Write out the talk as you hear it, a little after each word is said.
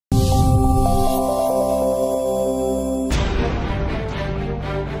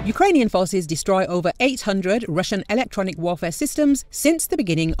Ukrainian forces destroy over 800 Russian electronic warfare systems since the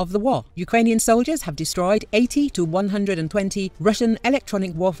beginning of the war. Ukrainian soldiers have destroyed 80 to 120 Russian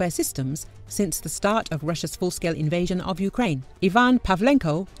electronic warfare systems since the start of Russia's full-scale invasion of Ukraine. Ivan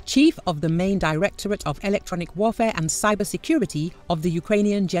Pavlenko, chief of the main Directorate of Electronic Warfare and Cybersecurity of the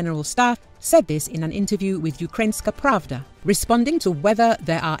Ukrainian General Staff, said this in an interview with Ukrainska Pravda, responding to whether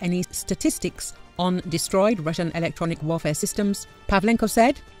there are any statistics on destroyed Russian electronic warfare systems. Pavlenko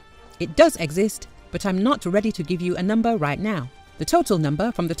said, "It does exist, but I'm not ready to give you a number right now. The total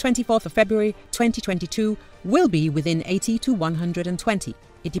number from the 24th of February 2022 will be within 80 to 120.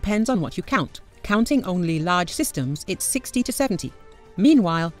 It depends on what you count. Counting only large systems, it's 60 to 70.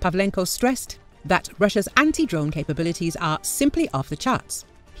 Meanwhile, Pavlenko stressed that Russia's anti-drone capabilities are simply off the charts.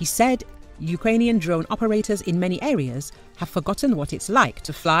 He said Ukrainian drone operators in many areas have forgotten what it's like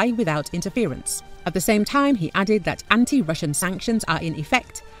to fly without interference. At the same time, he added that anti-Russian sanctions are in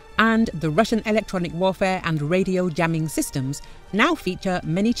effect, and the Russian electronic warfare and radio jamming systems now feature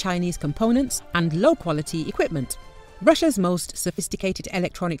many Chinese components and low-quality equipment. Russia's most sophisticated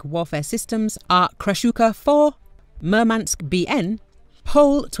electronic warfare systems are Krashuka 4, Murmansk BN,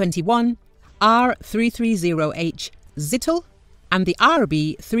 Pol 21, R330H Zittel, and the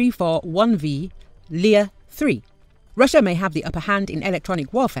RB341V Lear 3. Russia may have the upper hand in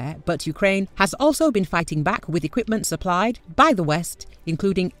electronic warfare, but Ukraine has also been fighting back with equipment supplied by the West,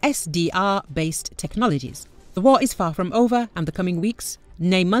 including SDR-based technologies. The war is far from over, and the coming weeks,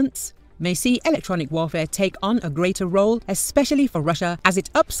 nay months, may see electronic warfare take on a greater role, especially for Russia as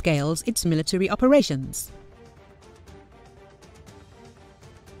it upscales its military operations.